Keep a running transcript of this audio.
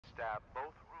stab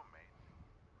both roommates.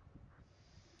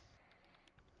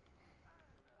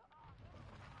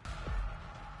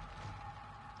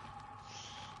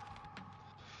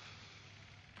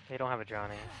 They don't have a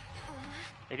Johnny.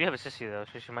 They do have a Sissy though,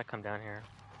 so she might come down here.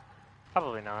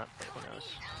 Probably not, but who knows.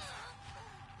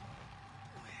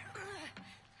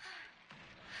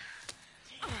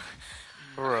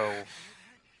 Bro.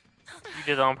 You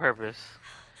did it on purpose.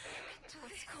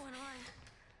 What's going on?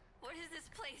 What is this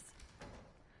place?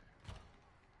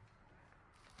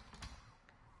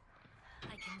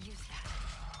 I can use that.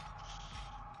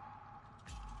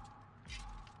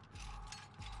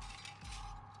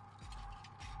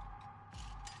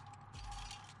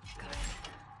 Got it.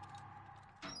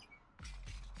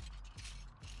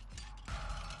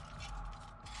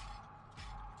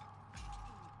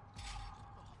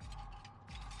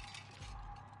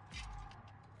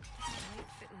 This might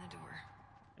fit in the door.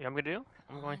 You know what I'm gonna do?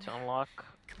 I'm going to unlock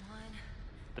Come on.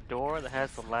 the door that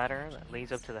has the ladder that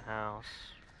leads up to the house.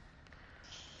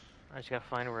 I just gotta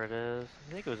find where it is.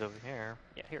 I think it was over here.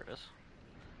 Yeah, here it is.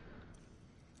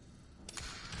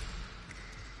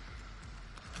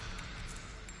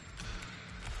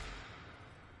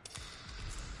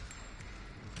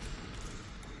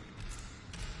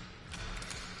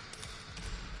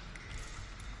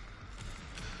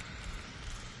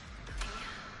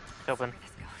 It's open. Where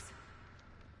this goes.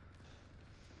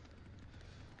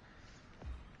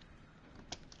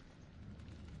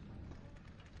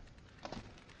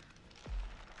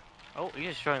 Oh, he's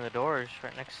destroying the doors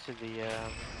right next to the,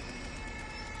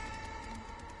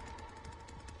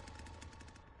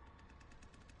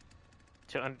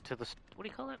 to the, what do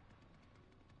you call it?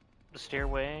 The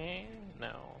stairway?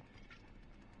 No.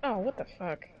 Oh, what the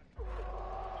fuck?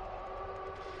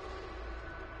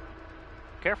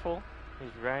 Careful.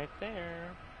 He's right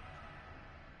there.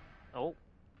 Oh.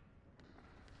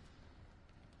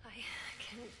 I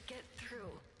can get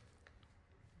through.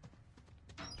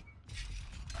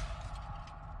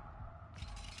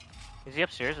 Is he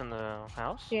upstairs in the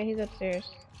house? Yeah, he's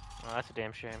upstairs. Oh, that's a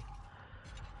damn shame.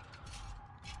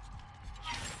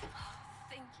 Yes.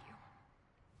 Thank you.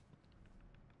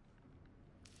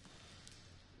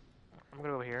 I'm gonna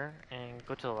go over here and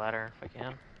go to the ladder if I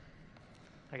can.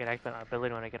 I can activate my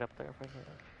ability when I get up there if I can.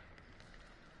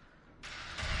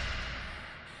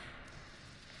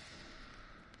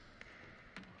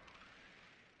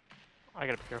 I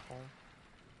gotta be careful.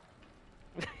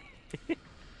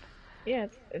 Yeah,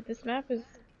 this map is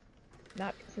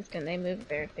not consistent. They move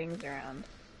their things around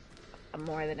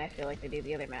more than I feel like they do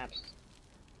the other maps.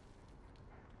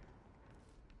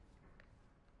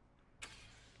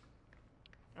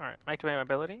 Alright, activate my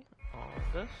ability on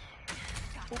this.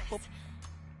 Got Boop, boop. this.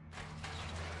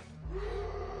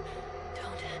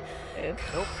 Don't. Oops.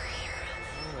 Nope. Over here.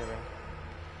 I'm moving.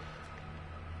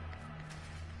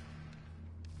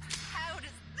 How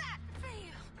does that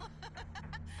feel?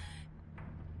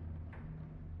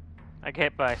 I get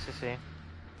hit by Sissy.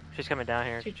 She's coming down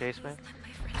here to chase me. Let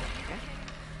my friend be okay.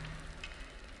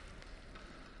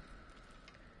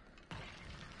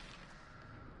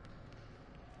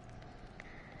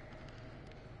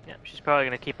 Yeah, she's probably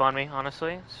gonna keep on me,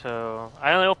 honestly. So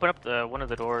I only open up the one of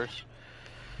the doors.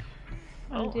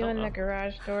 I'm Oh, doing hello. the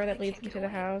garage door that leads into the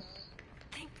house.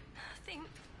 Think.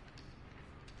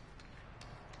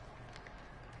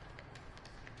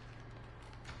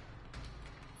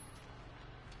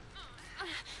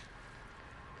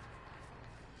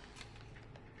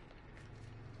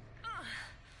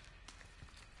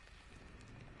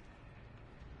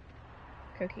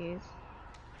 Cookies.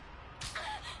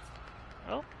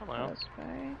 Oh, hello. Close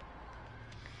by.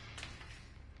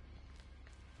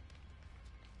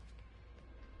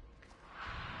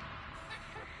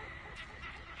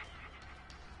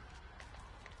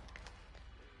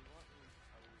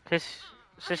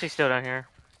 Sissy's still down here.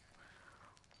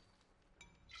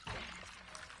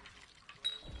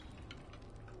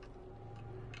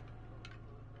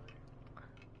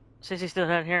 Sissy's still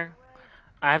down here.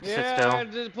 I have to sit still. I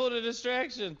just pulled a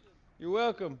distraction. You're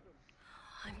welcome.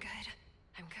 I'm good.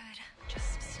 I'm good.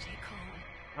 Just stay calm.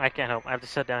 I can't help. I have to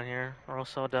sit down here, or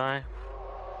else I'll die.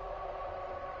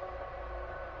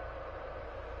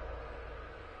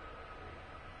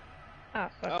 Ah,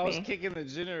 fuck I was me. kicking the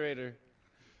generator.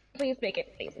 Please make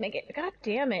it. Please make it. God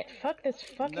damn it. Fuck this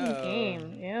fucking No.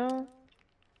 game, you know?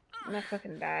 I'm gonna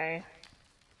fucking die.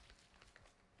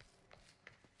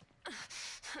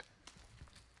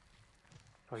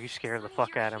 Oh, you scared the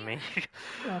fuck out of me.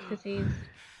 Well, Sissy's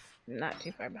not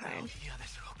too far behind. The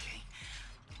others are okay.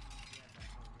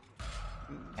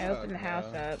 I Fuck opened the house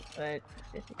no. up, but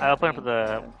Sissy I got opened me.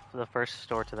 up So. the first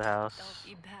door to the house. I'll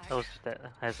be back. That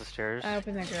has the stairs. I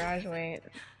opened the garage way.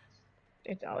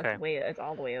 Okay. It's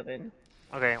all the way open.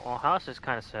 Okay, well, house is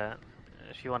kind of set.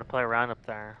 If you want to play around up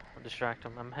there, I'll distract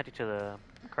him. I'm heading to the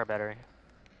car battery.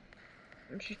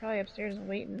 She's probably upstairs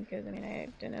waiting because I mean I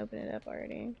didn't open it up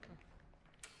already.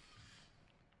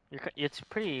 It's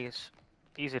pretty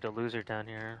easy to lose her down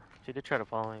here. She did try to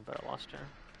follow me, but I lost her.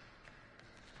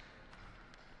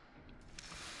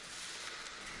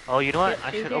 Oh, you know what? Yep,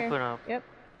 I she's should here. open up. Yep.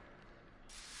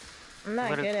 I'm not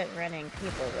What good at running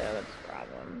people though. That's the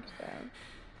problem. So.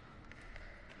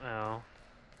 Oh.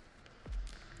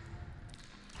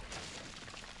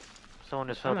 Someone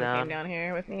just fell Someone down. came down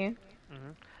here with me.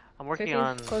 I'm working Sissy's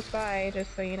on. close by,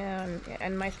 just so you know,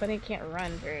 and my Sunny can't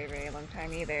run very long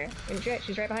time either. And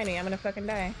she's right behind me. I'm gonna fucking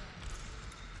die.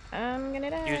 I'm gonna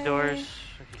die. Use doors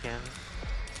if you can.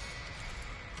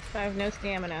 I have no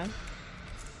stamina.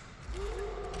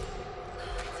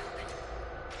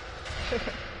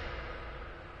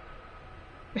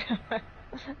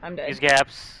 I'm dead. Use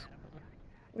gaps.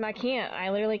 I can't. I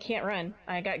literally can't run.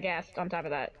 I got gassed on top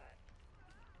of that.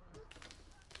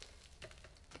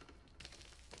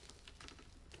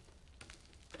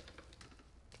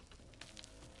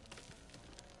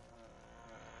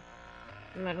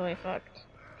 I'm literally fucked.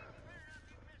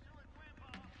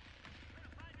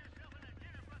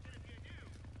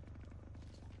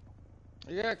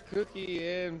 I got Cookie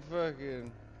and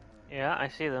fucking Yeah, I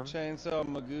see them. Chainsaw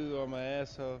Magoo on my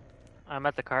asshole. I'm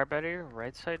at the car battery,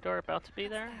 right side door, about to be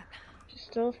there. She's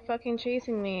still fucking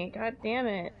chasing me. God damn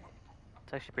it.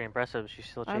 It's actually pretty impressive. She's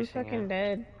still I'm chasing fucking you.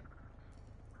 dead.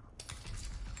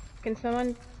 Can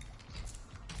someone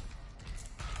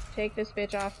take this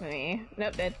bitch off of me?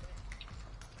 Nope, dead.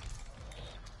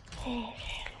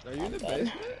 Are you in the dead.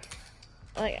 basement?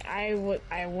 Like,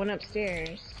 I went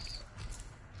upstairs.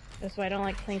 That's why I don't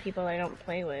like playing people I don't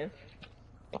play with.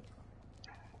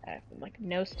 I have, like,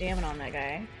 no stamina on that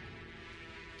guy.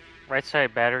 Right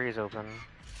side battery is open.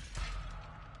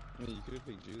 I mean, you could have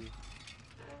picked Julie.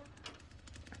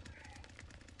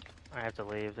 I have to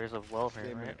leave. There's a well here,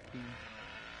 Damn right? it.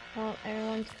 Well,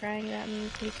 everyone's crying about me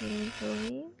taking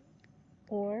Julie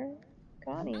or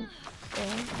Connie. So, You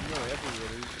know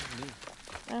everywhere, it's just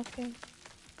me. okay.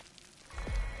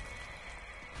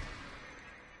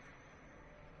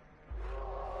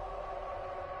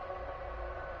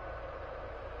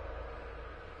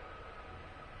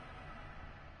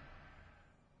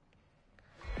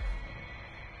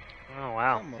 Oh,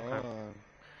 wow. Come Okay. on.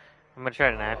 I'm gonna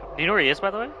try to knife him. Do you know where he is,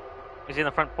 by the way? Is he in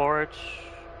the front porch?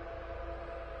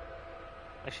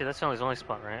 Actually, that's his only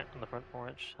spot, right? On the front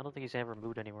porch. I don't think he's ever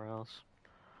moved anywhere else.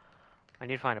 I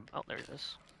need to find him. Oh, there he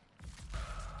is.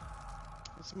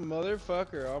 This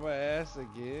motherfucker on my ass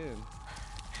again.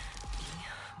 Be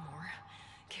more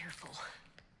careful.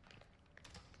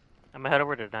 I'm gonna head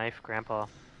over to knife Grandpa.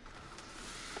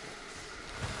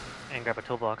 And grab a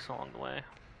toolbox along the way.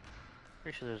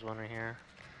 Pretty sure there's one right here.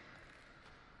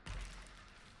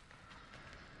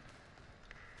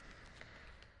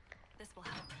 This will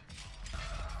help.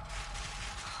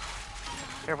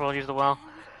 Careful, use the well.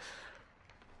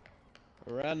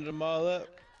 Rounded them all up.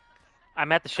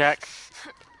 I'm at the shack.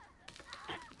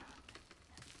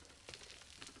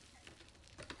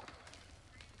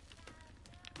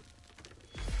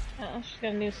 Oh, she's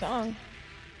got a new song.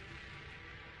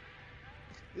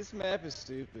 This map is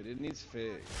stupid. It needs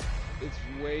fixed. It's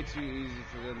way too easy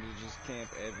for them to just camp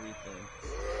everything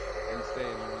and stay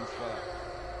in one spot.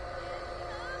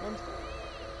 One spot.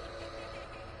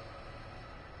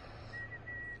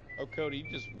 Oh, Cody, you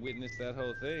just witnessed that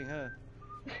whole thing, huh?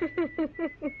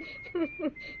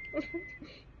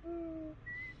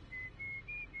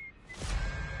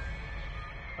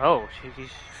 Oh,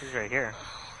 she's right here.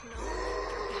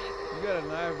 You got a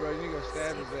knife, bro. You need to go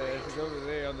stab his ass. It's over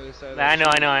there on the other side of I that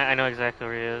know, shit. I know exactly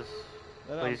where he is.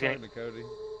 No, But I'm he's talking getting... to Cody.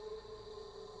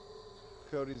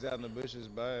 Cody's out in the bushes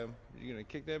by him. You gonna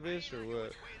kick that bitch or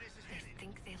what? They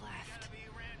think they left.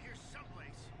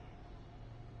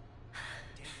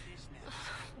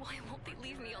 Why won't they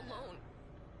leave me alone?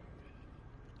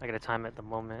 I gotta time it at the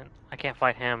moment. I can't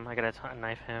fight him. I gotta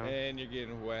knife him. And you're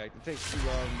getting whacked. It takes too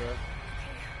long, bro.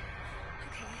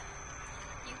 Okay.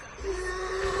 You got this.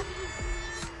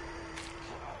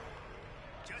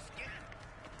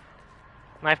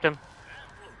 Knifed him.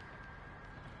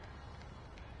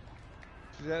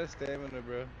 She's out of stamina,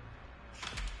 bro.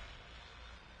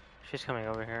 She's coming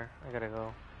over here. I gotta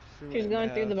go. She's going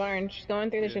through the house. barn. She's going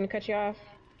through there. She's Yeah. gonna cut you off.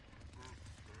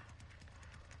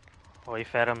 Oh, he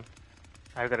fed him.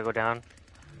 I gotta go down.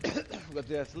 But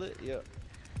that's lit, yep.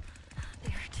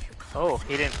 They're too close. Oh,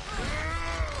 he didn't.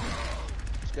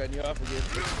 Just cutting you off again.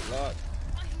 It's a lot.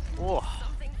 Oh,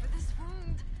 Something for this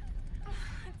wound.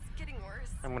 It's getting worse.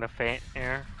 I'm gonna faint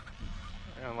here.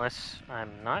 Unless I'm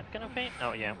not gonna faint.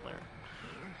 Oh, yeah, there.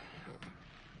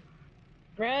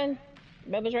 Run!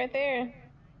 Bubba's right there.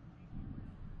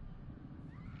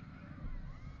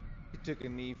 He took a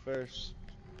knee first.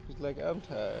 He's like, I'm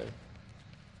tired.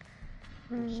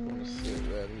 I'm just gonna sit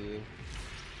right here.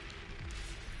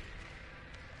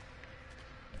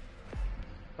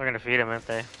 We're gonna feed him, aren't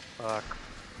they? Fuck.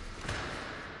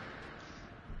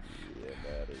 Yeah,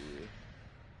 I'm out of here.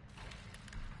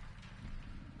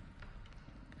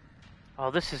 Oh,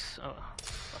 this is. Oh,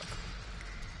 fuck.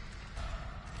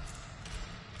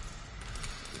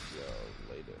 See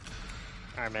y'all later.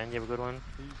 Alright, man, you have a good one.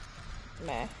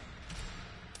 Nah. Can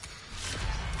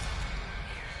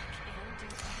do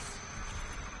this.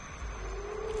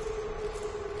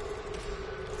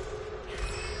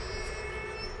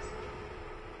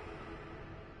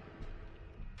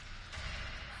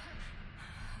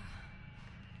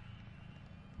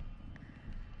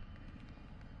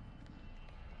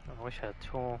 I wish I had a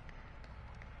tool.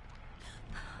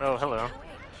 Oh, hello.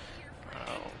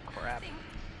 Oh, crap.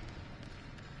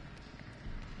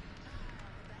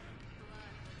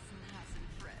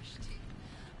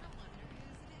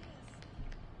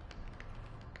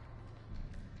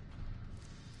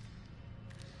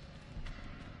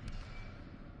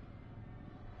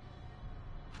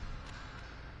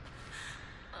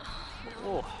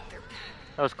 Oh,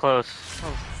 that was close.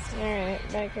 Oh,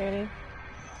 Alright, back ready.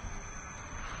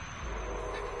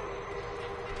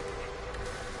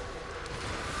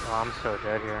 oh, I'm so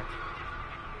dead here.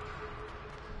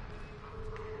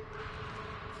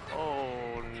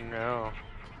 Oh, no.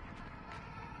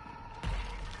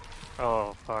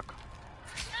 Oh, fuck.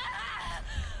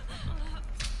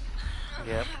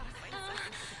 Yep.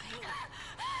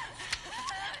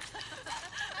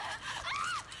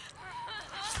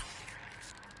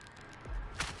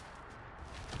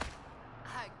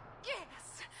 I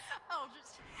guess I'll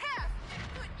just have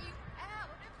to put you out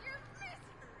of your misery.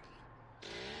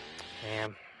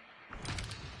 Damn.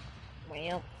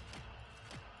 Well.